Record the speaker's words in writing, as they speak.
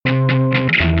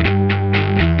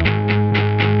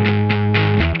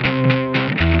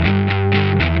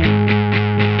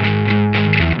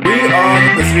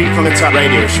the Tap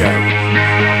radio show.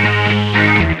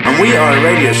 And we are a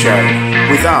radio show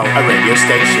without a radio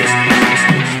station.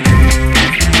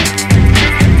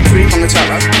 Three on the Tap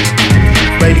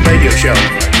radio show.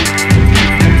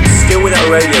 Still without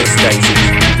a radio station.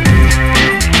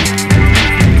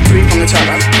 Three on the Tap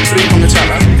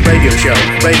radio show.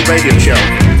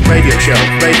 Radio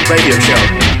show.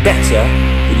 Better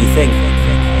than you think.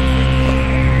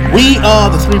 We are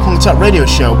the Three Prong Tap radio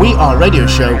show. We are a radio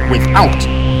show without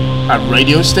a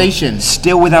radio station.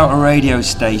 Still without a radio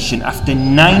station after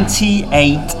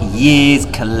 98 years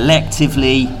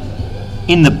collectively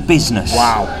in the business.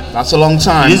 Wow, that's a long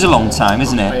time. It is a long time,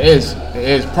 isn't it? It is.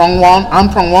 Prong 1, I'm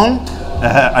Prong 1.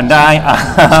 And I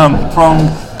am Prong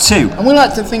 2. And we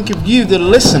like to think of you, the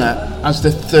listener, as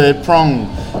the third prong.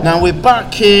 Now we're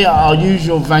back here at our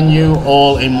usual venue,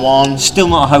 all in one. Still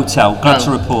not a hotel, glad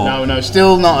to report. No,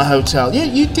 still not a hotel.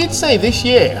 You did say this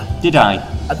year. Did I?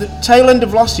 At the tail end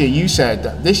of last year, you said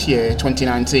that this year,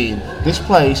 2019, this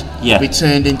place will be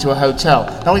turned into a hotel.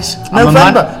 Now it's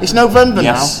November. It's November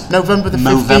now. November the 15th.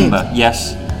 November,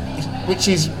 yes. Which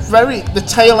is the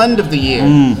tail end of the year.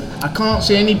 I can't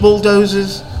see any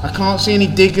bulldozers. I can't see any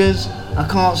diggers. I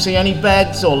can't see any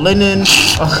beds or linen.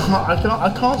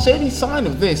 I can't see any sign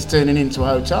of this turning into a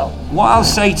hotel. What I'll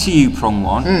say to you, Prong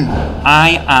 1,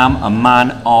 I am a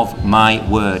man of my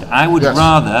word. I would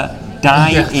rather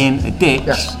die in a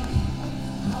ditch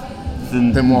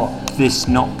than what? This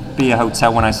not be a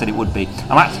hotel when I said it would be.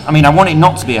 I want it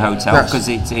not to be a hotel because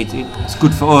it's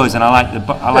good for us, and I like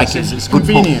it. It's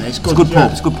convenient. It's good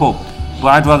pub. It's good pub. But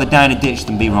I'd rather die in a ditch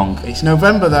than be wrong. It's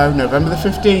November though, November the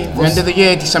 15th, the end of the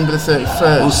year, December the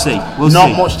 31st. We'll see.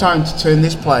 Not much time to turn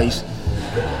this place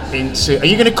into... Are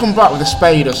you going to come back with a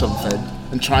spade or something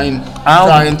and try and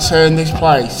turn this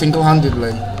place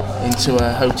single-handedly into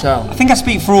a hotel? I think I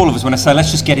speak for all of us when I say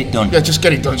let's just get it done. Yeah, just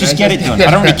get it done. Just get it done.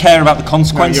 I don't really care about the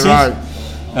consequences. No, you're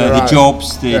right. The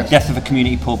jobs, the death of a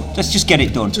community pub. Let's just get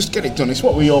it done. Just get it done. It's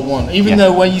what we all want. Even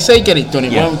though when you say get it done,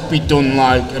 it won't be done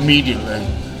like immediately.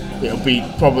 It'll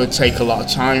probably take a lot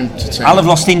of time to turn. I'll have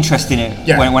lost interest in it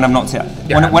when I've knocked it.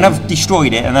 When I've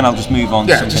destroyed it, and then I'll just move on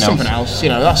to something else. You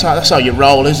know, that's how you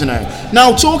roll, isn't it?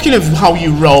 Now, talking of how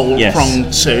you roll,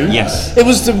 Prong 2. Yes. It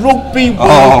was the Rugby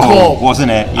World Cup, wasn't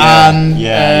it?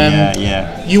 Yeah.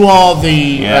 And you are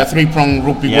the Three-Prong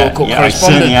Rugby World Cup correspondent. I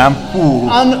certainly am.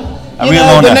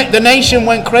 And the nation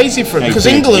went crazy for it because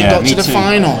England got to the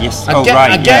final. Yes.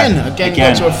 Again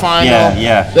got to a final.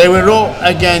 They were up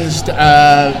against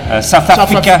South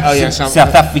Africa. Oh yeah, South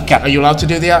Africa. Are you allowed to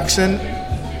do the accent?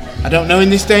 I don't know in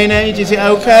this day and age. Is it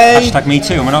okay? # me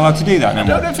too. Am I not allowed to do that anymore? I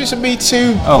don't know if it's a me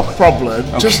too problem.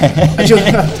 Okay.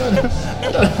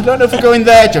 I don't know if we're going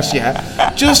there just yet.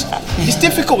 It's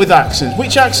difficult with accents.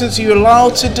 Which accents are you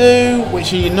allowed to do?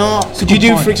 Which are you not? Could you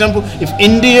do, for example, if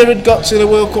India had got to the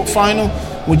World Cup final,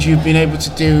 would you have been able to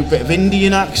do a bit of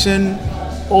Indian accent?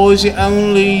 Or is it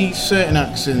only certain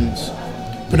accents?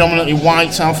 Predominantly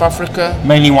white South Africa?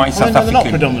 Mainly white South Africa. They're not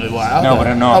predominantly white, are they? No, but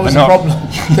they're not. That was the problem.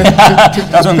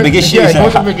 That's one of the big issues. Yeah, it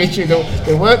was a big issue.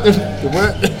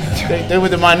 They were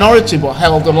the minority, but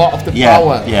held a lot of the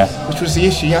power. Yeah. Which was the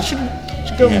issue. I should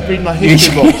go and read my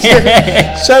history books.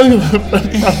 So,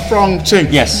 Prong 2.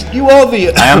 Yes. You are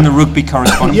I am the rugby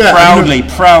correspondent.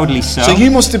 Proudly so. So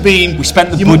you must have been... We spent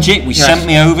the budget. We sent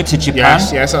me over to Japan.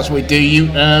 Yes, that's what we do. You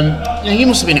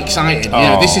must have been excited. You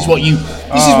know, this is what you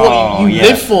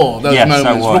live for, those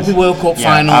moments. Rugby World Cup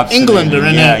final. Absolutely. England are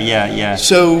in it. Yeah.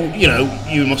 So,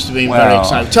 you must have been very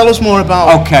excited. Tell us more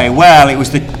about... Okay, well, it was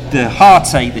the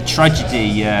heartache, the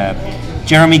tragedy.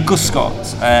 Jeremy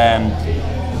Guscott...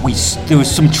 there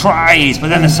was some tries, but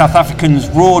then the South Africans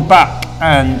roared back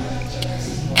and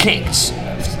kicked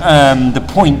the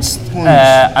points.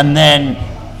 And then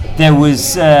there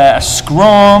was a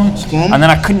scrum, and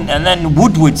then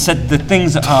Woodward said the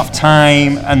things at half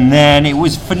time, and then it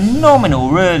was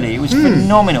phenomenal. Really, it was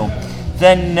phenomenal.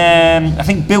 Then I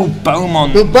think Bill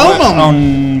Beaumont was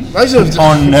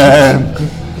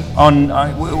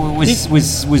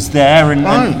there, and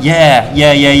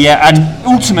and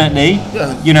ultimately,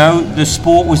 the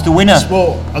sport was the winner.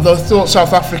 Although I thought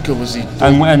South Africa was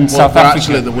South Africa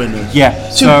actually the winners.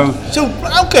 Yeah. So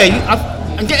okay,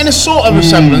 I'm getting a sort of a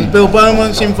semblance. Bill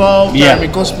Beaumont's involved. Jeremy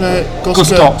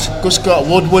Guscott,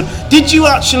 Woodward. Did you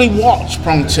actually watch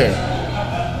Prong 2?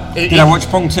 Did I watch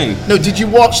Prong 2? No. Did you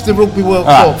watch the Rugby World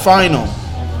Cup final?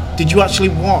 Did you actually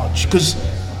watch? Because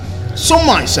some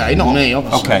might say, not me,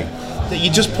 obviously, that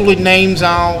you're just pulling names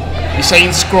out. You're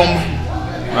saying scrum,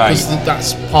 because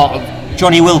that's part of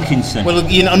Johnny Wilkinson. Well,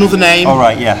 another name. All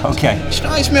right, yeah, okay.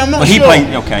 Strikes me. I'm not sure. He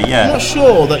played. Okay, yeah. I'm not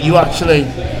sure that you actually.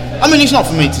 I mean, it's not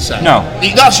for me to say. No.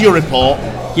 That's your report.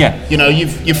 Yeah. You know,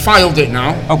 you've filed it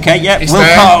now. Okay, yeah. It's Will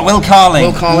there. Carling.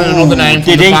 Will Carling, another name.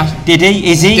 Did from he? the past. Did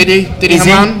he? Is he? Did he Is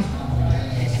have a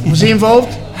man? Was he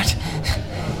involved?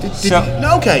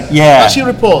 No, okay. Yeah. That's your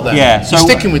report then. Yeah. So you're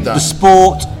sticking with that. The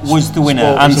Sport was the winner,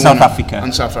 Sport was and the South winner. Africa.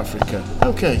 And South Africa.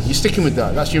 Okay, you're sticking with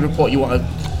that. That's your report. You want to.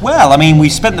 Well, I mean, we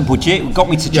spent the budget. It got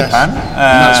me to Yes. Japan.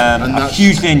 And I that's-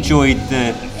 hugely enjoyed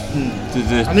the.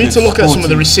 I need to look at some of the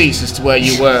sporting- receipts as to where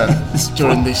you were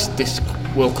during this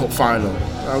World Cup final.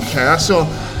 Okay, that's all.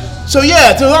 So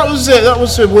yeah, so that was it. That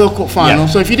was the World Cup final.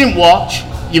 Yeah. So if you didn't watch,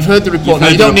 you've heard the report. You've No,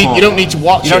 heard you the don't report. need. You don't need to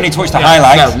watch. You don't it. need to watch the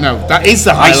highlights. No, that is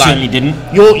the I highlight. certainly didn't.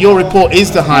 Your report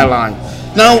is the highlight.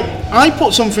 Now I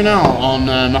put something out on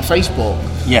my Facebook.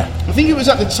 Yeah. I think it was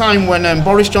at the time when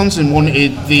Boris Johnson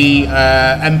wanted the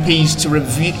MPs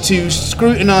to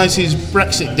scrutinise his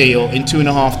Brexit deal in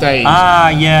 2.5 days. Ah,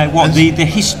 yeah. What the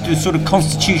sort of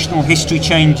constitutional history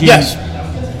changes? Yes,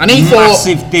 and he thought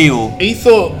massive deal. he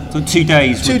thought So 2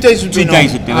 days. 2 days would be 2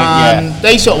 days would do it. Yeah.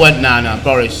 They sort of went, nah,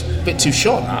 Boris, a bit too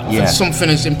short that Yeah. for something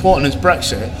as important as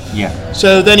Brexit. Yeah.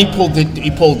 So then he pulled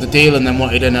the deal and then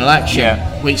wanted an election, Yeah.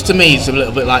 which to me is a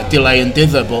little bit like delay and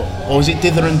dither, or is it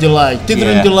dither and delay? Dither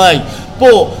Yeah. and delay.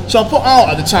 But so I put out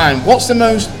at the time, what's the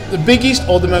biggest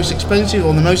or the most expensive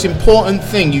or the most important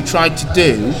thing you tried to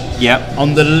do Yeah.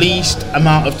 on the least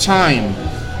amount of time?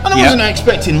 And I Yeah. wasn't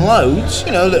expecting loads,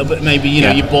 a little bit maybe,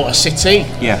 Yeah. you bought a city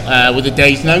with a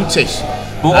day's notice.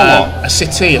 Bought a what? A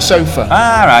settee, a sofa.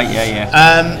 Ah, right.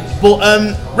 Yeah. But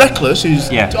Reckless,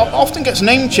 who's Yeah. often gets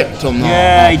name checked on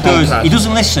Yeah, our he does. podcast. He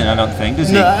doesn't listen, I don't think, does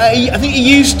he? No, I think he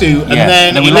used to, and Yeah,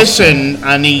 then then he we lost listened,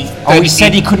 and he. Oh, he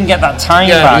said he couldn't get that time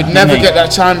Yeah, back. we'd didn't never he? get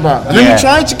that time back. And then Yeah. we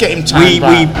tried to get him time We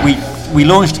back. we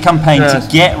launched a campaign Yes.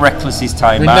 to get Reckless's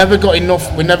time We back. never got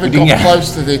enough. We never didn't got get-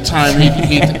 close to the time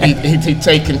he'd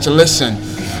taken to listen.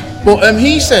 But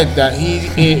he said that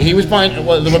he was buying.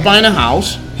 Well, they were buying a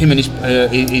house. Him and his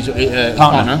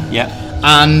partner. Yeah.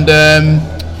 And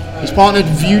his partner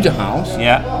viewed a house.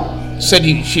 Yeah. Said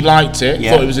she liked it.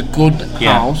 Yeah. Thought it was a good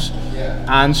Yeah. house.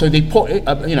 And so they put it.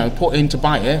 Put in to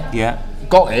buy it. Yeah.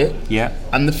 Got it. Yeah.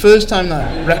 And the first time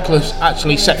that Reckless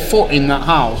actually set foot in that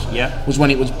house Yeah. was when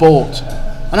it was bought.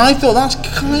 And I thought that's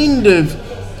kind of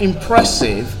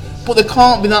impressive, but there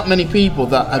can't be that many people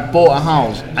that have bought a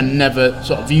house and never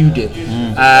sort of viewed it.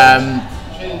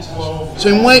 So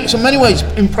in many ways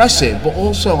impressive, but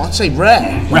also I'd say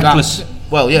rare. Reckless.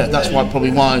 That's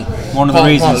probably why. One of the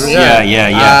reasons.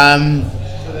 Yeah.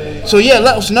 So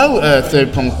let us know,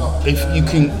 Third Prong, if you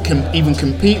can even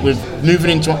compete with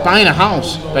buying a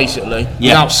house, basically,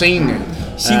 Yeah. without seeing it.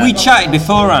 See, we chatted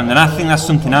beforehand, and I think that's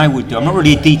something I would do. I'm not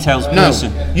really a details No,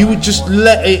 person. you would just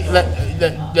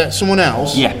let someone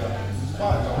else Yeah.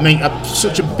 make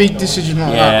such a big decision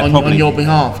like Yeah, that on probably. your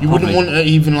behalf. You wouldn't Probably. want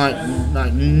to even like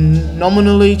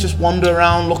nominally just wander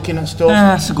around looking at stuff.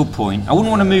 That's a good point. I wouldn't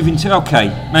want to move into.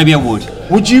 Okay, maybe I would.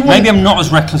 Would you? Maybe I'm not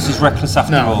as reckless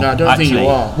after all. No, I don't actually. think you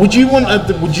are. Would you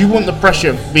want the pressure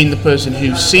of being the person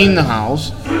who's seen the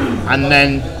house and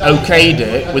then okayed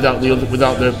it without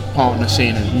the partner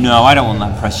seeing it? No, I don't want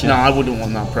that pressure. No, I wouldn't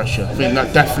want that pressure. I think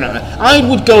that definitely. I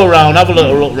would go around, have a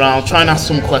little look around, try and ask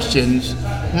some questions.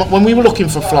 When we were looking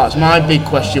for flats, my big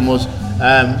question was,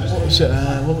 what was it?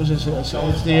 What was it?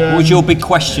 What was your big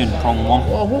question, Prong One?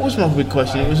 Well, what was my big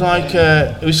question? It was like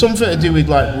it was something to do with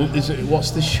like what's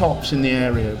the shops in the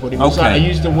area? But it was Okay. like I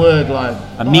used the word like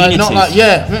Amenities. not like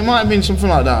it might have been something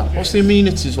like that. What's the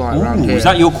amenities like around Ooh, here? was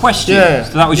that your question? Yeah.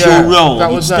 So that was yeah, your role. That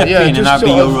You'd was step that. Yeah, in and just that'd be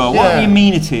sort your of- role. Yeah. What are the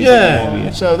amenities in the Yeah.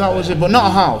 area? So that was it, but not a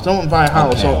house. Don't buy a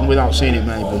house Okay. without seeing it,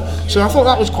 maybe. So I thought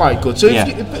that was quite good. So Yeah.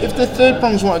 if the third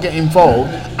prongs want to get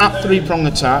involved, at 3prong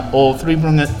attack or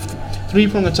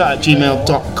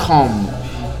 3prongattack@gmail.com.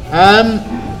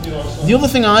 The other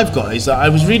thing I've got is that I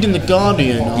was reading The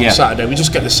Guardian on Yeah. Saturday. We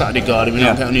just get the Saturday Guardian, we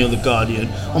don't Yeah. get any other Guardian.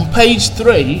 On page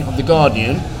 3 of The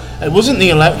Guardian, it wasn't the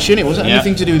election, it wasn't Yeah.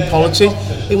 anything to do with politics,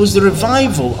 it was the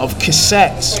revival of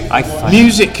cassettes, I find-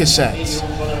 music cassettes.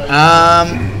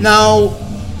 Now,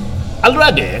 I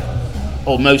read it,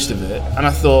 or most of it, and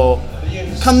I thought,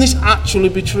 can this actually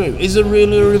be true? Is there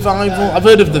really a revival? I've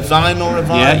heard of the vinyl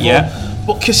revival. Yeah.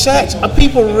 But cassettes, are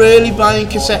people really buying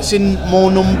cassettes in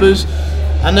more numbers?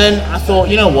 And then I thought,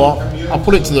 you know what? I'll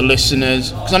put it to the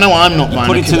listeners because I know I'm not buying.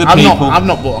 put a it to the I've people. I've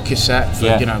not bought a cassette for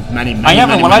many. I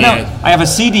haven't. Many, Well, many I don't. years. I have a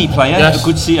CD player, Yes. a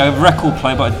good CD, I have a record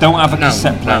player, but I don't have a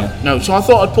cassette player. No. So I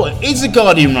thought I'd put. Is the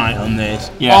Guardian right on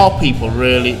this? Yeah. Are people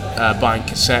really buying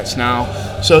cassettes now?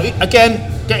 So again,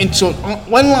 get into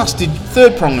when last did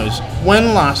third prongers?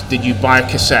 When last did you buy a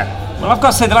cassette? Well, I've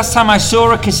got to say, the last time I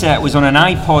saw a cassette was on an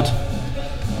iPod.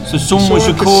 So someone Saw was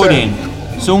a recording.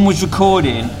 Someone was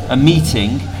recording a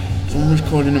meeting, Someone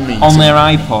recording a meeting. on their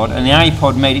iPod, and the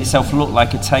iPod made itself look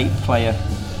like a tape player.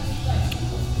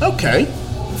 Okay.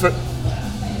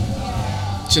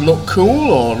 Does it look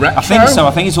cool or retro? I think so.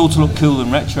 I think it's all to look cool and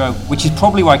retro, which is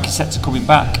probably why cassettes are coming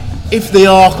back. If they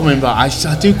are coming back,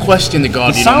 I do question the The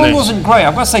Guardian on sound this. wasn't great.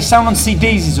 I've got to say, sound on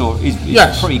CDs is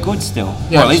Yes. pretty good still.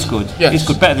 Yes. Well, it's good. Yes. It's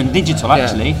good, better than digital Yeah.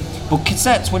 actually. But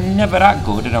cassettes were never that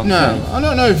good, I don't No, think. I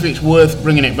don't know if it's worth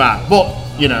bringing it back, but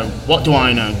what do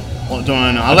I know? What do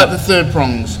I know? I'll let the third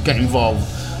prongs get involved.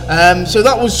 So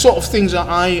that was sort of things that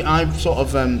I've sort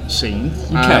of seen.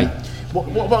 Okay.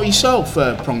 What about yourself,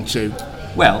 prong 2?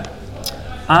 Well,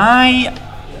 I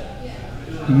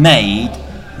made.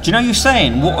 Do you know you're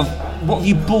saying what have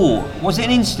you bought? Was it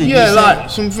an instant? Yeah, You said- like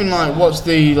something like what's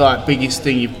the biggest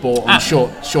thing you've bought in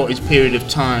shortest period of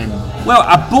time? Well,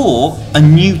 I bought a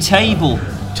new table.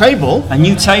 Table? A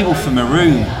new table for my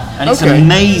room, and it's Okay.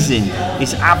 amazing.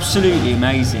 It's absolutely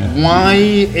amazing. Why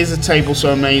is a table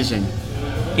so amazing?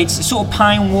 It's sort of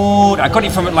pine wood. I got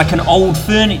it from like an old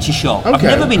furniture shop. I've Okay.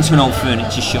 never been to an old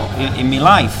furniture shop in my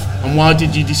life. And why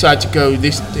did you decide to go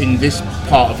in this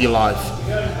part of your life?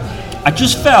 I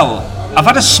just felt I've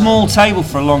had a small table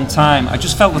for a long time. I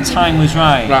just felt the time was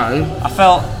right. Right. I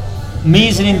felt me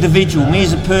as an individual, me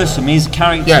as a person, me as a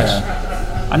character. Yes.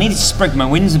 I needed to spread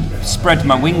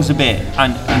my wings a bit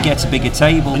and get a bigger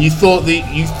table. And you thought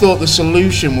the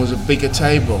solution was a bigger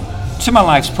table. To my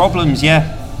life's problems, yeah.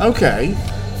 Okay.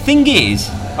 Thing is,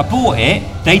 I bought it,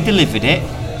 they delivered it,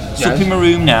 it's up Yes. in my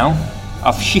room now.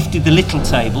 I've shifted the little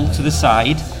table to the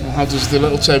side. How does the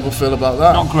little table feel about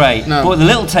that? Not great, No. but the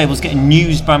little table's getting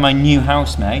used by my new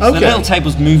housemate. So the Okay. little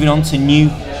table's moving on to new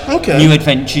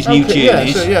adventures, new Okay, yeah,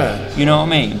 journeys. so yeah. You know what I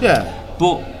mean? Yeah.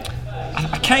 But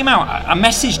I came out, I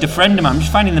messaged a friend of mine, I'm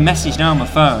just finding the message now on my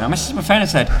phone. I messaged my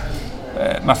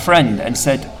friend and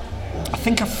said, I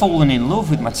think I've fallen in love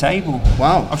with my table.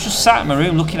 Wow. I was just sat in my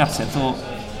room looking at it and thought,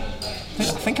 I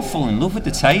think I've fallen in love with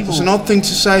the table. It's an odd thing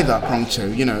to say that, prong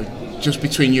 2, just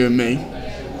between you and me.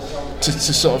 To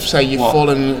sort of say you've What?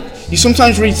 fallen. You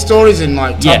sometimes read stories in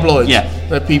like Yeah, tabloids yeah.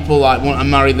 where people like want to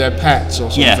marry their pets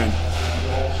or something.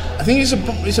 Yeah. I think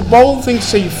it's a bold thing to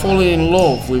say you've fallen in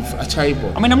love with a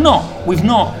table. I mean, we've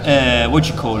not, what do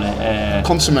you call it?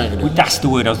 Consummated it. That's the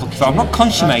word I was looking for. I'm not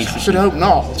consummated. I should hope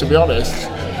not, to be honest.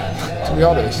 I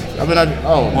mean,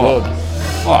 Lord.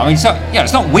 Well, I mean,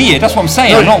 it's not weird. That's what I'm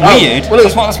saying. No, I'm not oh, weird.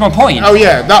 well, That's my point. Oh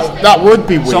yeah, that would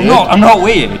be weird. So I'm not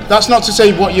weird. That's not to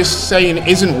say what you're saying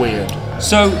isn't weird.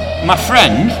 So my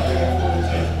friend,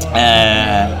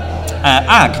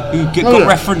 Ag, who got yeah.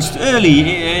 referenced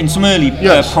early in some early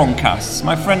Yes. promcasts,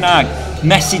 my friend Ag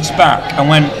messaged back and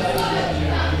went,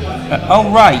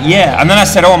 "Oh right, yeah." And then I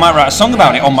said, "Oh, I might write a song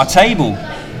about it on my table.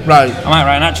 Right. I might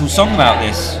write an actual song about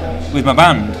this with my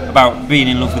band about being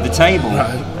in love with the table."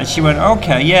 Right. And she went,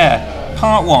 "Okay, yeah.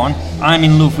 Part 1, I'm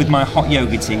in love with my hot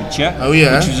yoga teacher." Oh,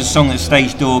 yeah. Which was a song that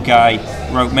Stage Door Guy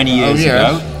wrote many years yes.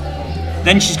 ago.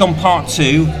 Then she's gone part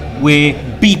 2, we're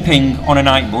beeping on a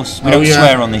night bus. We Oh, don't yeah.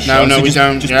 swear on this show. No, so we just,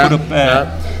 don't, Just yeah, put up, yeah.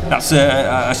 that's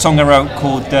a song I wrote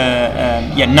called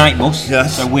Night Bus.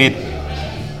 Yes. So we're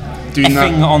Doing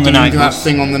effing on the doing night that bus.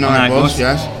 thing on the night bus,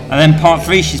 yes. And then part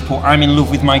 3, she's put, I'm in love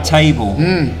with my table.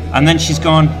 And then she's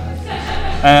gone,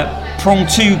 prong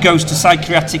 2 goes to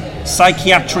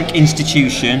psychiatric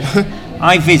institution.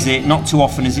 I visit not too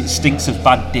often as it stinks of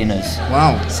bad dinners.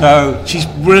 Wow. So She's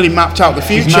really mapped out the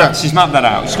future. she's mapped that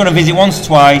out. She's going to visit once,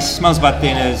 twice, smells bad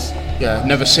dinners, Yeah,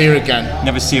 never see her again.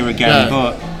 never see her again. Yeah.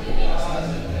 But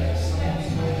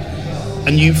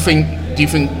And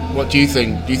what do you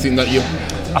think? Do you think that you...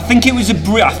 I think it was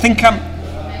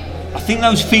I think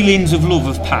those feelings of love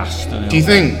have passed. Do you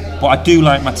think? But I do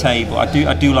like my table. I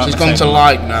do like It's my gone table. to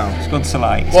like now. It's gone to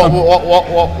like. It's What,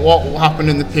 gone- what happened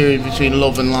in the period between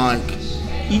love and like?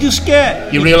 you just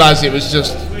get. You realise it was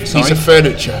just a piece Sorry? of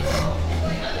furniture.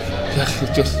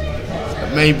 Just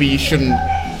maybe you shouldn't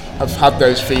have had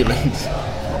those feelings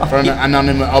for an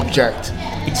inanimate object.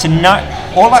 It's a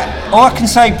all I can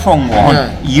say, prong 1.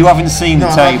 Yeah. You haven't seen the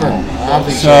No, I table. haven't. I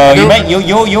haven't. So I you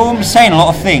don't- you're saying a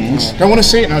lot of things. Don't want to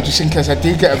see it now, just in case I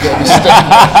do get a bit of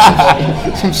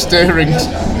a some stirrings.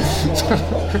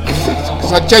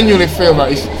 Because I genuinely feel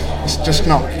that it's just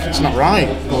not right.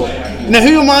 But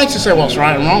who am I to say what's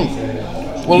right and wrong?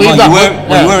 We'll leave that.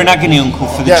 You were an agony uncle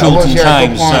for the Yeah, I was, children's yeah, times,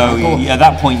 good point, so good point. at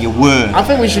that point you were. I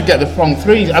think we should get the prong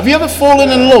 3. Have you ever fallen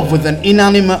in love with an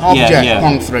inanimate object? yeah.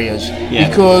 Prong 3 is. Yeah.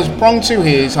 Because prong 2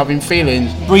 here is having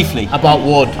feelings Briefly. about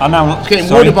wood. I know. It's getting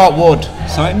Sorry. wood about wood.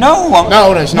 Sorry. No.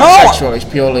 No, it's not sexual. It's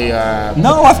purely.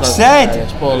 No, I've said.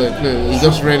 It's purely. He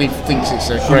just really thinks it's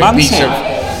a great Romantic. piece of.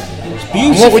 It's And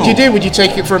beautiful. what would you do? Would you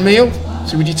take it for a meal?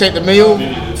 So would you take the meal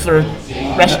for a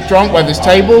restaurant where there's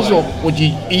tables, or would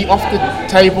you eat off the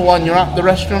table when you're at the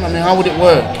restaurant? I mean, how would it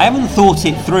work? I haven't thought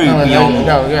it through beyond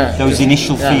those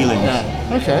initial feelings.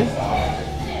 Yeah. Okay.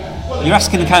 You're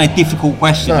asking the kind of difficult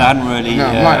questions I hadn't really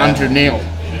like Andrew Neil.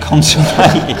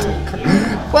 contemplated.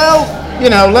 Well,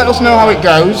 let us know how it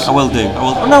goes. I will do.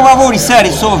 No, I've already said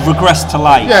it's sort of regressed to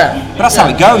life. Yeah. But that's how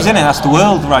it goes, isn't it? That's the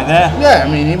world right there. Yeah,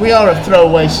 I mean, we are a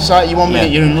throwaway society. One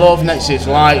minute you're in love, next it's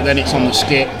light, then it's on the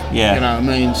skip. Yeah. You know what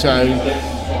I mean? So,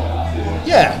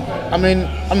 yeah. I mean,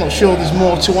 I'm not sure there's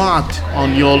more to add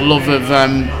on your love of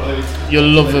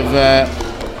a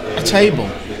table,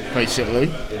 basically.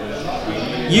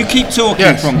 You keep talking,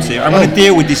 Yes. Prompty. I'm going to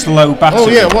deal with this low battery. Oh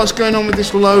yeah, what's going on with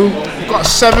this low? We've got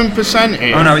 7%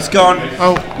 here. Oh no, it's gone.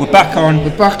 Oh, We're back on.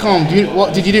 we're back on.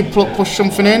 What did you do? Push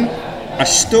something in? I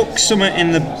stuck something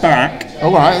in the back.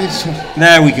 All right.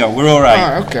 There we go. We're all right.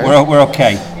 Ah, okay. We're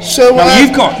okay. So Now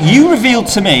you revealed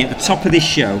to me at the top of this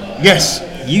show. Yes.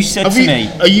 You said Have to you? me,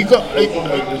 Are you got?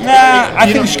 "Nah, I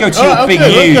think we should go to your big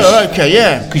news." Okay,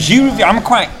 yeah. Because I'm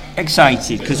quite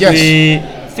excited because Yes. we're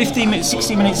 15 minutes,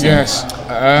 60 minutes in. Yes.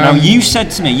 Now you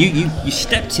said to me, you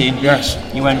stepped in. Yes.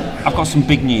 You went, "I've got some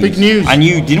big news." Big news. And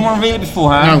you didn't want to reveal it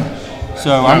beforehand. No.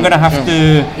 So I'm going to have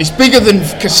to. It's bigger than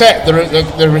cassette.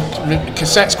 The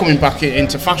cassette's coming back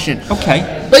into fashion. Okay.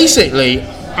 Basically,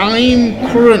 I'm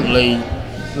currently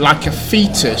like a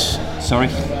fetus Sorry.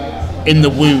 in the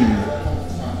womb.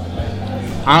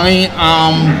 I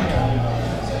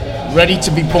am ready to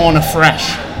be born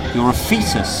afresh. You're a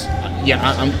fetus. Yeah,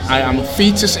 I am a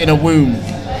fetus in a womb.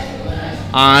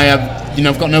 I have,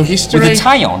 I've got no history. With a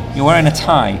tie on. You're wearing a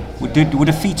tie. Would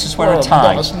a fetus wear a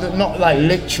tie? Not like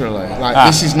literally. Like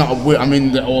this is not a womb. I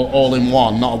mean, all in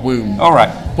one, not a womb. All right.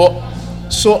 But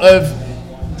sort of,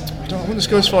 I don't want to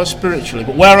go as far as spiritually,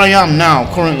 but where I am now,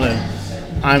 currently,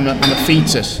 I'm a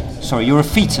fetus. Sorry, you're a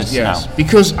fetus Yes, now.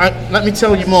 because let me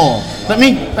tell you more. Let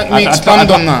me expand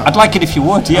on that. I'd like it if you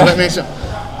would. Yeah.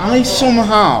 I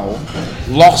somehow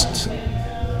lost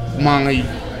my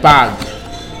bag,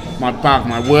 my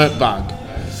work bag.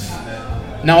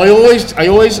 Now I always,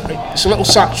 it's a little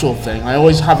satchel thing. I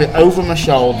always have it over my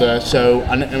shoulder, so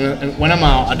and when I'm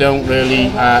out, I don't really,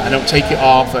 I don't take it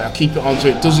off. I keep it on so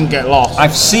it doesn't get lost.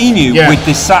 I've seen you with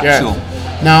this satchel.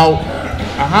 Yeah. Now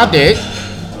I had it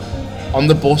on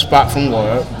the bus back from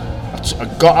work. I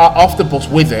got off the bus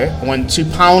with it. I went to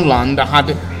Poundland. I had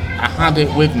it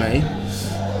with me.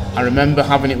 I remember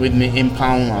having it with me in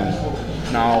Poundland.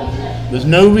 Now, there's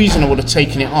no reason I would have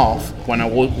taken it off when I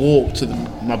walked to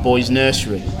my boy's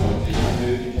nursery.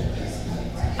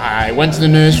 I went to the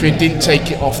nursery, didn't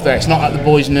take it off there. It's not at the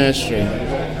boy's nursery.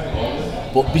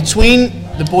 But between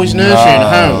the boy's nursery and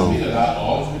home,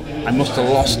 I must have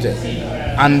lost it.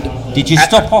 And did you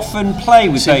stop off and play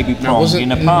with Baby Prong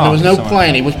in a park? There was no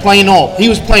playing. He was playing up. He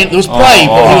was playing. There was play,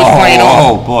 but he was playing up.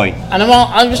 Oh boy! And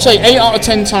I would say 8 out of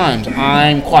 10 times,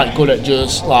 I'm quite good at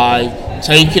just like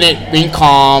taking it, being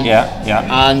calm,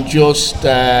 and just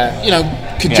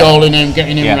cajoling him,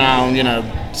 getting him round,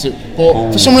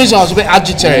 But for some reason, I was a bit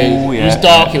agitated. It was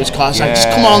dark. It was quiet. I was like, just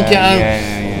come on, get home.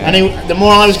 And the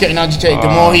more I was getting agitated, the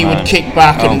more he would kick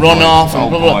back and run off and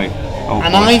blah blah.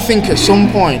 I think at some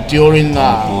point during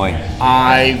that,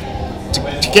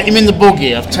 to get him in the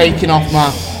buggy, I've taken off my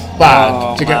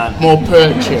bag to get more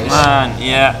purchase.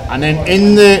 And then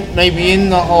in the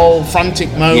whole frantic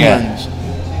moment,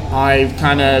 I've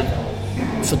kind of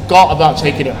forgot about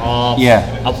taking it off.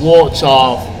 I've walked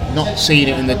off, not seen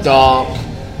it in the dark,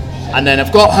 and then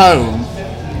I've got home,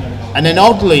 and then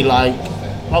oddly, like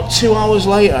about 2 hours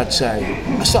later, I'd say,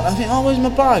 I think, oh, where's my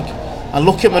bag? I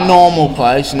look at my normal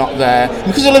place, not there.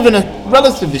 Because I live in a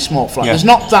relatively small flat, there's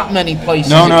not that many places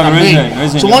there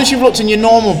isn't. So once you've looked in your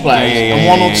normal place and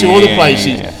one or two other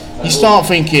places, you start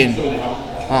thinking,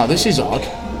 oh, this is odd.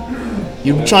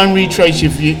 You try and retrace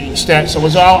your steps. I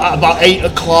was out at about 8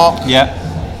 o'clock.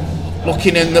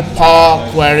 Looking in the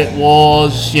park where it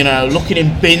was, looking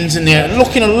in bins in there,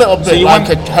 looking a little bit like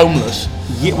a homeless.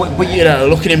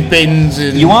 Looking in bins.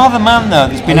 And you are the man though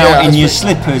that's been out in your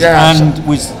slippers and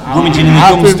was rummaging in the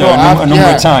dumpster a number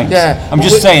of times. I'm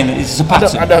just saying that it's a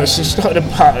pattern. I know it's just not a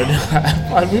pattern.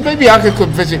 I mean, maybe I could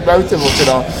visit both of us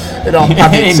in our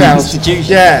padded cells.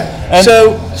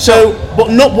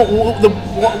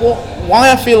 Why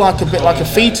I feel like a bit like a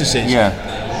fetus is.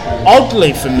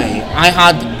 Oddly for me, I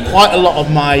had quite a lot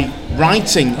of my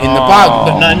writing in the bag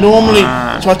that I normally.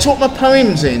 So I took my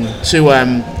poems in to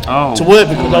work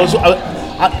because I was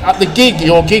at the gig,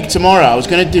 your gig tomorrow. I was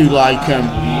going to do like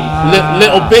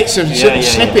little bits of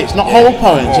snippets, not whole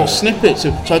poems, but snippets.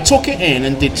 So I took it in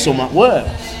and did some at work.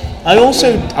 I was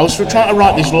trying to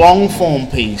write this long form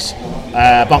piece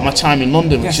about my time in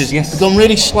London, which has gone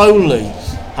really slowly,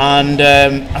 and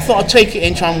I thought I'd take it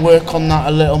in, try and work on that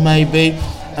a little maybe,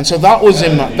 and so that was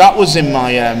in my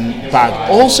bag.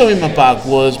 Also in my bag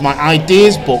was my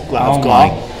ideas book that I've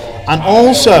got. And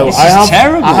also,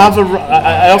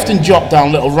 I often jot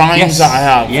down little rhymes that I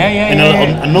have in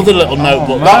another little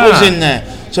notebook. Wow. That was in there.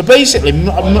 So basically, a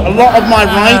lot of my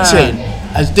writing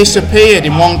has disappeared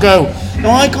in one go.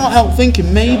 Now I can't help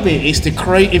thinking maybe it's the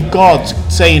creative gods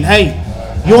saying, "Hey,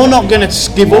 you're not going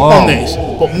to give up on this,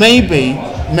 but maybe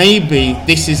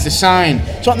this is the sign."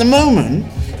 So at the moment,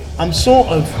 I'm sort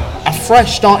of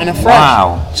starting afresh.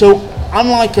 Wow. So I'm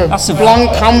like a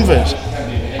blank canvas.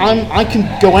 I can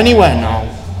go anywhere now.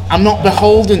 I'm not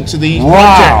beholden to these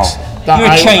projects.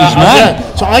 You're a changed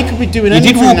man. So I could be doing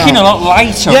anything now. You did walk in a lot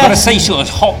lighter. I've got to say, sort of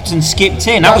hopped and skipped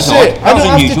in. That was it. I don't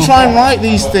have to try and write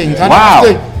these things.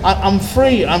 I'm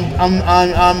free.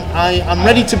 I'm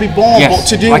ready to be born. But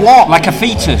to do what? Like a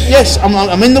fetus. Yes,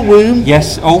 I'm in the womb.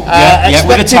 Yes.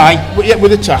 With a tie.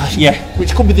 With a tie. Yeah.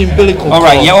 Which could be the umbilical cord. All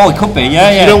right. Yeah. It could be.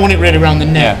 Yeah. You don't want it really around the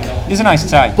neck. Yeah. It's a nice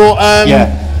tie. But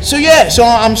So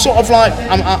I'm sort of like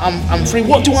I'm free.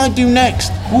 What do I do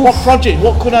next? Oof. What project?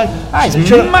 What could I? That is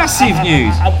massive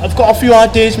news. I've got a few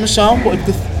ideas myself. But if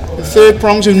the third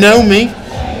prongs who know me,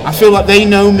 I feel like they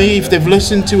know me if they've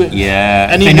listened to it. Yeah.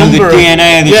 Any they know the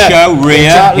DNA of the show. Rhea.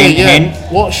 Exactly, hint.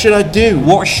 What should I do?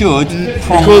 What should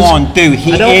prong one do?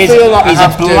 He's a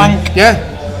blank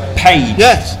page.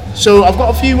 Yes. So I've got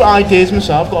a few ideas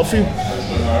myself. I've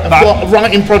got a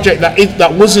writing project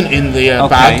that wasn't in the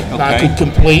bag that I could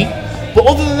complete. But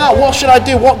other than that, what should I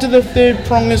do? What do the third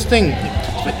prongers think?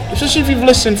 Especially if you've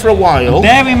listened for a while.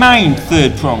 Bear in mind,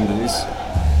 third prongers,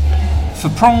 for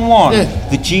prong one,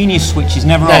 the genius switch is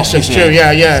never off. Yes, that's true,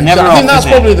 It's never I think that's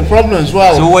probably the problem as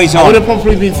well. It's always on. I would have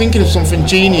probably been thinking of something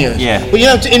genius. Yeah.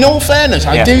 But in all fairness,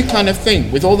 I do kind of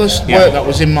think, with all this work that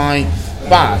was in my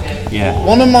bag,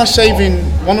 one of my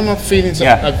feelings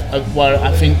where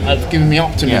I think have given me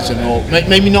optimism, or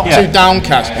maybe not too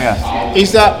downcast,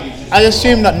 is that I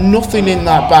assume that nothing in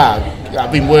that bag that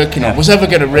I've been working on was ever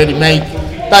going to really make,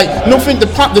 like, nothing. The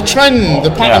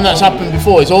pattern that's happened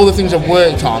before is all the things I've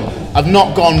worked on have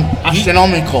not gone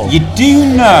astronomical. You do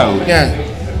know,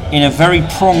 in a very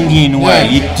Prongian way,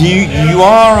 you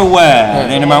are aware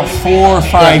that in about 4 or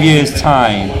 5 years'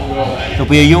 time, there'll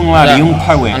be a young lad, a young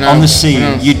poet on the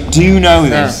scene. You do know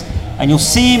this. And you'll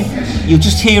see him, you'll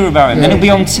just hear about him, then he'll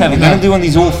be on telly, then he'll do one of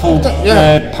these awful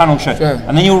panel shows,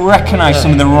 and then you'll recognise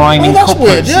some of the rhyming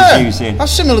couplets he's using.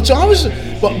 That's similar to,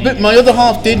 but my other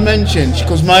half did mention,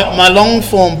 because my long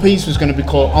form piece was going to be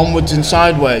called Onwards and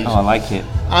Sideways. Oh, I like it.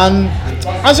 And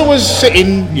as I was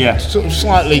sitting sort of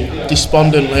slightly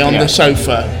despondently on the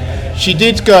sofa, she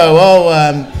did go,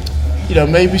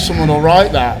 maybe someone will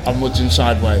write that Onwards and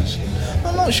Sideways.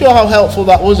 I'm not sure how helpful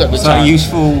that was at the time. Was that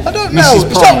useful? I don't know.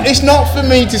 It's not for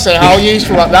me to say how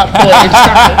useful at that point in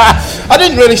time. I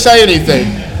didn't really say anything.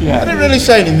 I didn't really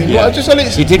say anything, but I just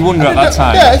thought you did wonder at that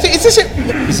time. Yeah, is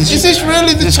this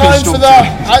really the time for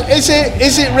that? Is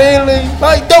it really?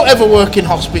 Like, don't ever work in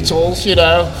hospitals,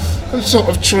 and sort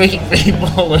of treat people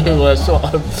who are sort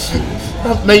of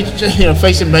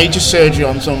facing major surgery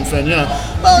on something.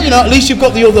 Well, at least you've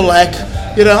got the other leg.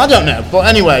 I don't know, but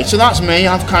anyway, so that's me.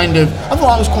 I thought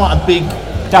that was quite a big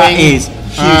thing. That is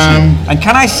huge. And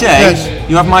can I say,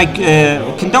 you have my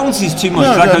condolences too much.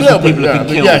 People have been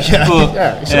killed.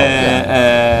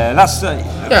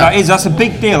 That's a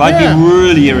big deal. I'd be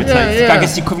really irritated. I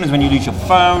guess the equivalent is when you lose your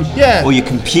phone or your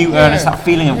computer, and it's that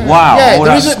feeling of wow.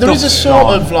 There is a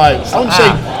sort of like, I wouldn't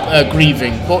say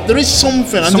grieving, but there is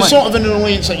something, and there's sort of an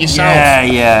annoyance at yourself.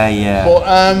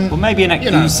 But maybe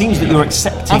it seems that you're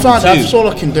accepting too. That's all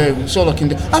I can do.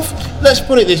 Let's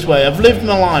put it this way: I've lived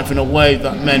my life in a way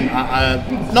that meant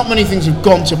not many things have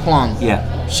gone to plan.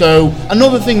 So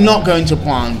another thing not going to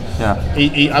plan.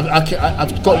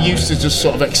 I've got used to just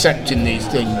sort of accepting these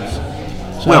things.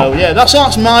 So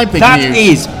that's my big news. That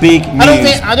is big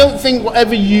news. I don't think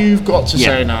whatever you've got to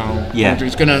say now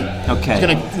is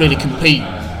gonna really compete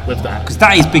with that. Because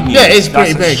that is big news. Yeah, it is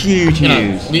pretty big. Huge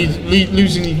news.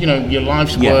 Losing your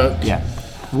life's work.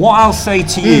 What I'll say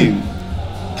to you,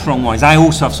 Prong one, is I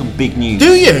also have some big news.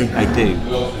 Do you? I do.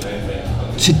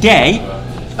 Today.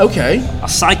 Okay. I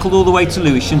cycled all the way to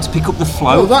Lewisham to pick up the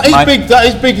float. Oh, that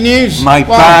is big news. My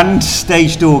band,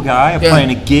 Stage Door Guy, are playing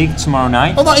a gig tomorrow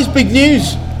night. Oh, that is big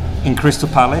news. In Crystal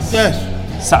Palace. Yes.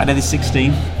 Saturday the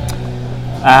 16th.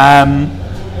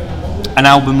 An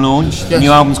album launch. Yes. The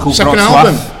new album's called Second Wrocław.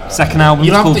 album. Second album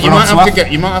is called you might have to Wrocław.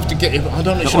 get. You might have to get. I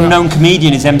don't know. The unknown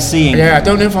comedian is MCing. Yeah, I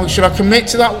don't know if should I commit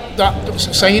to that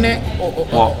saying it.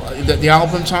 What? The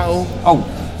album title. Oh,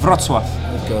 Wrocław.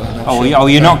 Oh,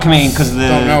 you're not committing because of the.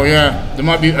 Don't know. Yeah,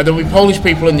 there'll be Polish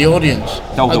people in the audience.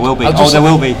 Oh, there will be. I'll There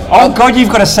will be. Oh God, you've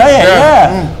got to say it.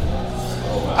 Yeah.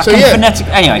 I So, can yeah. phonetic.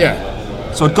 Anyway.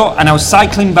 Yeah. So I was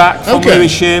cycling back from Okay.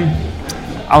 Lewisham.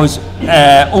 I was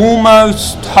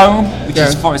almost home, which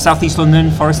is South East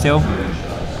London, Forest Hill,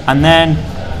 and then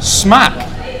smack,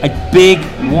 a big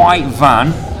white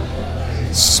van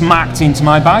smacked into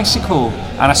my bicycle,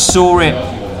 and I saw it.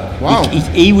 Wow.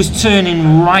 He was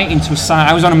turning right into a side.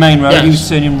 I was on a main road. Yes. He was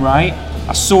turning right.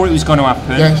 I saw it was going to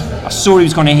happen. Yes. I saw he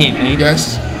was going to hit me.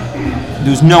 Yes. There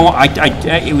was no.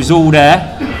 It was all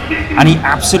there, and he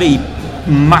absolutely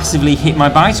massively hit my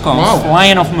bicycle. I was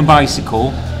flying off my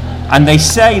bicycle, and they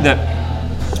say that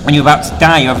when you're about to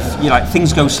die,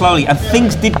 things go slowly, and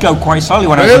things did go quite slowly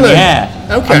when I was in the air.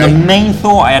 Okay. And the main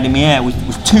thought I had in the air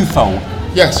was twofold.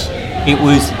 Yes. It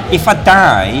was, if I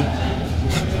die,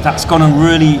 that's going to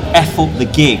really F up the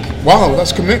gig. Wow,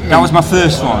 that's commitment. That was my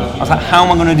first one. I was like, how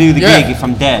am I going to do the gig if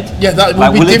I'm dead? Yeah, that would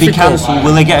like, be will difficult. it be cancelled?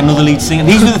 Will they get another lead singer?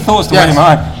 These were the thoughts that went in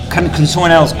my mind. Can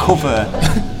someone else cover?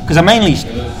 Because I mainly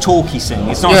talkie sing.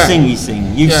 It's not singy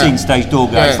sing. You've seen Stage Door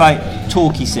Guy. It's like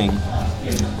talkie sing.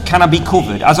 Can I be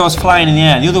covered? As I was flying in the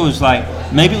air, the other was like,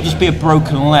 maybe it'll just be a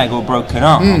broken leg or broken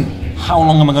arm. How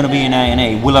long am I going to be in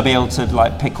A&E? Will I be able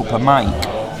to pick up a mic?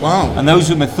 Wow. And those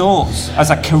were my thoughts as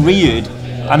I careered,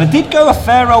 and I did go a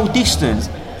fair old distance.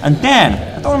 And then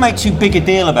I don't want to make too big a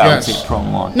deal about it,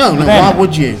 Prong One. No, then, why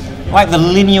would you? Like the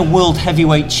linear world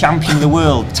heavyweight champion of the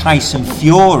world, Tyson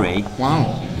Fury.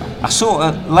 Wow. I sort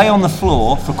of lay on the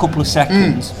floor for a couple of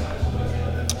seconds,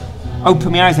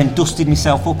 opened my eyes, then dusted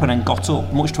myself up, and then got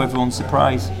up, much to everyone's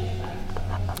surprise.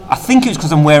 I think it was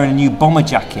because I'm wearing a new bomber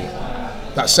jacket.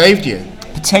 That saved you?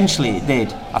 Potentially it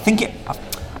did. I think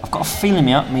I've got a feeling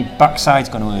my backside's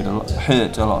going to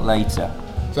hurt a lot later.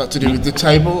 Is that to do with the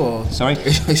table or? Sorry?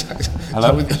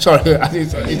 Hello? Sorry,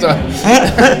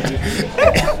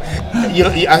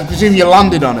 I presume you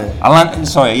landed on it.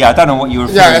 Sorry, I don't know what you were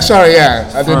referring to. Yeah, sorry,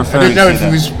 I didn't know if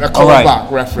it was a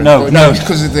callback reference. No,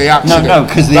 because of the accident. No,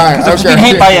 because I've been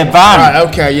hit by a van. Right,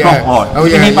 okay, yeah. Oh,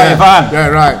 yeah, been hit by a van. Yeah,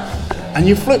 right. And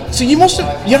you flipped, so you must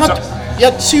have, you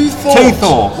had two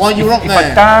thoughts while you were up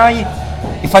there.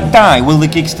 If I die, will the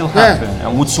gig still happen?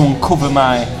 And would someone cover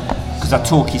because I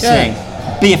talkie sing?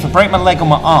 B, if I break my leg or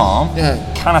my arm,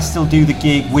 can I still do the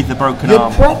gig with the broken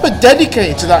arm? You're proper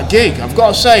dedicated to that gig, I've got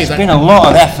to say. It's been a lot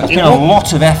of effort. It's been a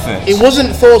lot of effort. It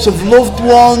wasn't thoughts of loved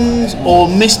ones or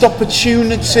missed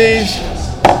opportunities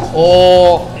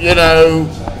or,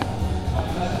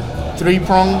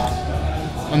 three-pronged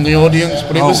on the audience,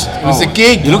 but it was a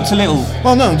gig. You looked a little.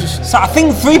 Well, no, just. So I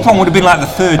think three-prong would have been like the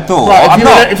third thought.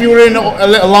 Right, if you were in a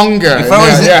little longer. If I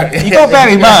was, you got to bear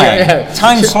in mind,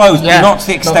 time slows, but not to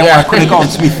the extent where I could have gone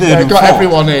to be third and fourth. Got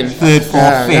everyone in. Third,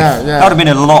 fourth, fifth. That would have been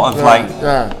a lot of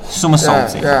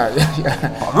somersaulting. But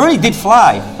I really did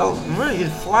fly. I really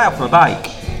did fly off my bike.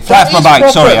 Fly off my bike.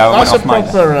 Sorry, I went off my.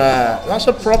 That's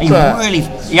a proper.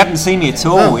 He hadn't seen me at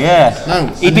all. No.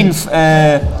 He'd been.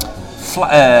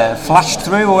 Flashed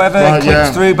through or whatever,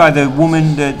 clipped through by the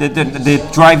woman, the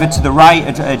driver to the right.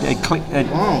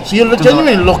 So you're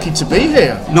genuinely lucky to be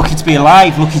here. Lucky to be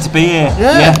alive, lucky to be here.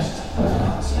 Yeah.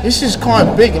 This is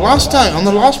quite big. Last time, on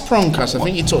the last Prongcast, I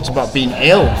think you talked about being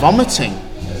ill, vomiting.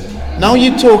 Now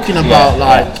you're talking about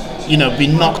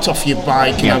being knocked off your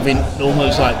bike and having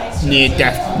almost like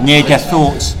near-death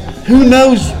thoughts. Who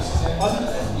knows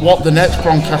what the next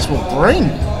Prongcast will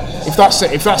bring? If that's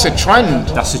a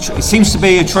trend, it seems to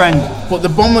be a trend. But the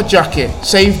bomber jacket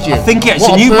saved you. I think it's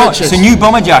a new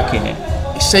bomber jacket.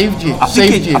 It saved you. I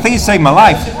think it saved my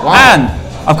life. Wow. And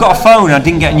I've got a phone. I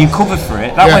didn't get a new cover for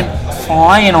it. That went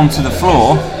flying onto the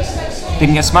floor.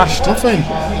 Didn't get smashed. Nothing.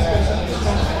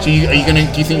 So do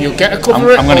you think you'll get a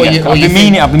cover? I've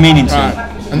been meaning to.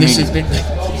 Right. And this is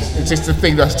the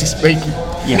thing that's just making.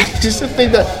 Yeah. Just the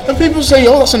thing that when people say,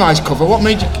 "Oh, that's a nice cover." What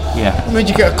made you? Yeah. What made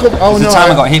you get a cover? Oh no! The time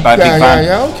I got hit by a big van.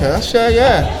 Okay, that's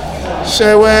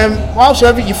So, wow.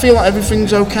 So you feel like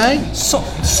everything's okay? Sort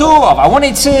of. I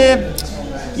wanted to,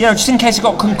 just in case I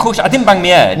got concussion. I didn't bang my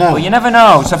head, but you never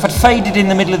know. So if I'd faded in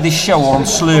the middle of this show or I'm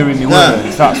slurring my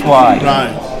words, that's why.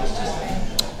 Right.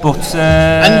 But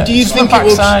and do you think it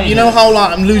will? How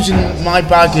I'm losing my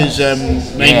bag has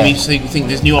made me think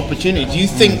there's new opportunity. Do you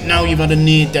think now you've had a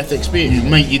near-death experience,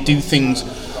 make you do things?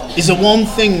 Is there one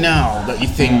thing now that you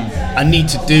think I need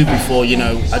to do before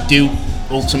I do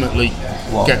ultimately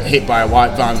get hit by a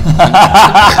white van?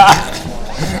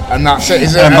 and that's it.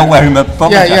 Is I'm not wearing my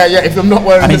bomber jacket. Yeah. If I'm not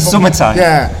wearing, and it's summertime.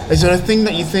 Yeah. Is there a thing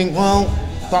that you think, well,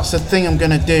 that's the thing I'm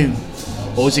gonna do,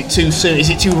 or is it too soon? Is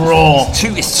it too raw?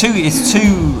 It's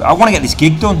too. I want to get this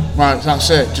gig done. Right, that's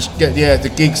it. Just get the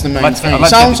gig's the main thing. It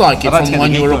Sounds like it from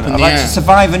when you were up in the air. I'd like to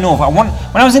survive enough. When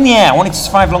I was in the air, I wanted to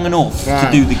survive long enough to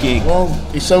do the gig. Well,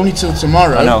 it's only till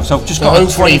tomorrow. I know. So just got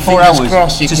 24 hours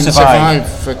crossed, you to can survive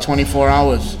for 24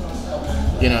 hours.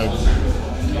 You know,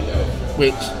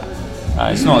 which.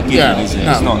 It's not a gig, is it?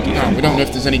 No, it's not a gig. No, we don't know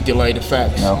if there's any delayed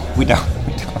effects. No, we don't.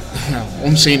 No,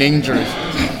 unseen injuries.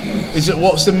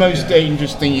 What's the most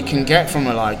dangerous thing you can get from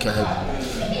a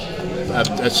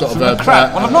sort of a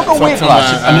crack? Well, I've not got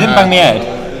whiplash, and it didn't bang my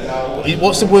head.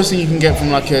 What's the worst thing you can get from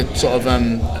like a sort of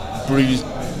bruised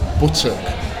buttock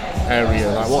area?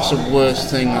 Like, what's the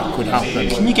worst thing that could happen?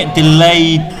 Can you get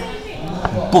delayed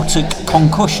buttock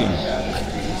concussion?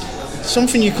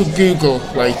 Something you could Google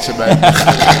later, mate.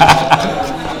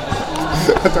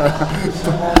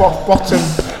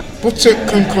 Buttock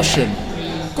concussion.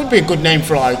 Could be a good name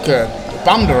for like a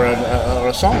band or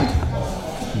a song.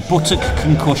 Buttock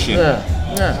concussion. Yeah.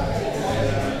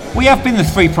 We have been the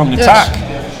three-pronged attack.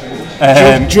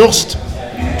 Just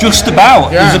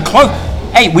about. Yeah. There's a close.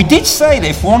 Hey, we did say that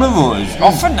if one of us,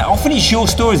 often it's your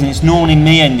stories and it's normally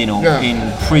me ending up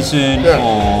in prison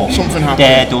or something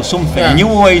dead or something, and you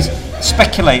always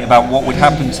speculate about what would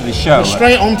happen to the show. Well,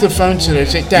 straight onto the phone today.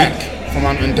 Is it Deck from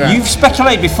Ant and Deck? You've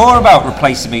speculated before about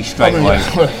replacing me straight away.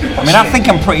 I think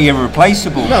I'm pretty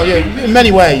irreplaceable. No, yeah, in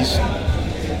many ways.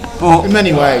 But we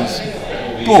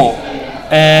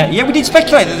did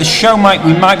speculate that the show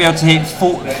we might be able to hit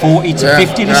 40 to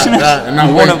 50 listeners.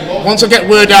 And once I get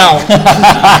word out.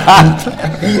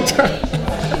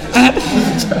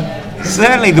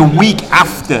 Certainly the week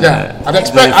after I would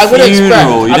expect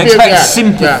you'd expect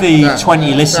Sympathy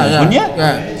 20 listeners, wouldn't you?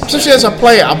 Yeah. Especially as I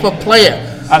play it, I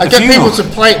get people to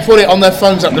put it on their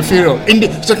phones at the funeral. I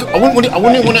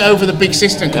wouldn't want it over the big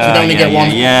system because we'd only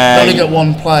get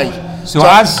one play. So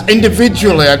as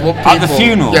individually, I'd want people at the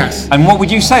funeral. Yes. And what would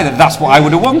you say? That's what I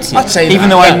would have wanted. I'd say even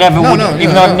though I never would.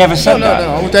 Even though I've never said that.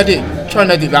 No, I would try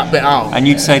and edit that bit out. And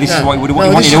you'd say this is what you would have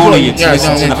wanted. You wanted all of you to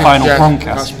listen to the final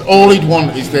prongcast. All he'd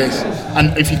want is this,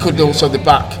 and if you could also the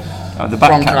back. The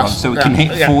back cat one, so it can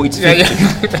hit 40 to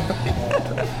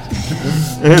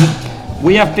 50.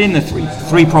 We have been the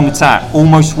three-pronged attack.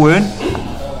 Almost weren't.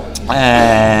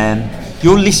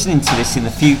 You're listening to this in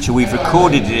the future. We've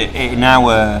recorded it in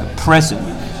our present.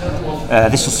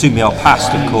 This will soon be our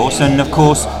past, of course, and of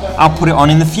course I'll put it on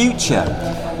in the future.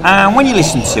 And when you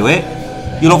listen to it,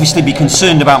 you'll obviously be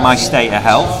concerned about my state of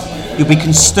health. You'll be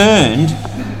concerned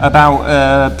about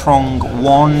prong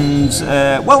one's.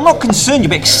 Well, not concerned.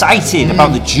 You'll be excited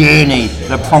about the journey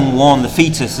that prong one, the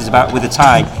fetus, is about with a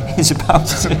tie, is about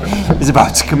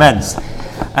to commence.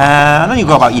 And then you'll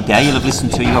go about your day, you'll have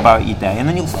listened to it, you'll go about your day, and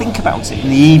then you'll think about it in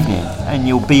the evening, and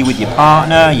you'll be with your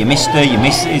partner, your mister, your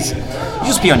missus, you'll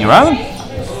just be on your own,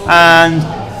 and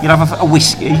you'll have a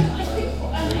whiskey,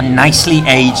 a nicely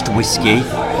aged whiskey,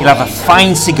 you'll have a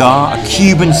fine cigar, a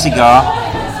Cuban cigar,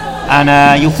 and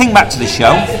you'll think back to the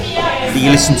show that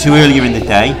you listened to earlier in the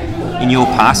day, in your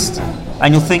past,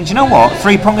 and you'll think, do you know what,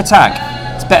 three-prong attack,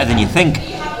 it's better than you think.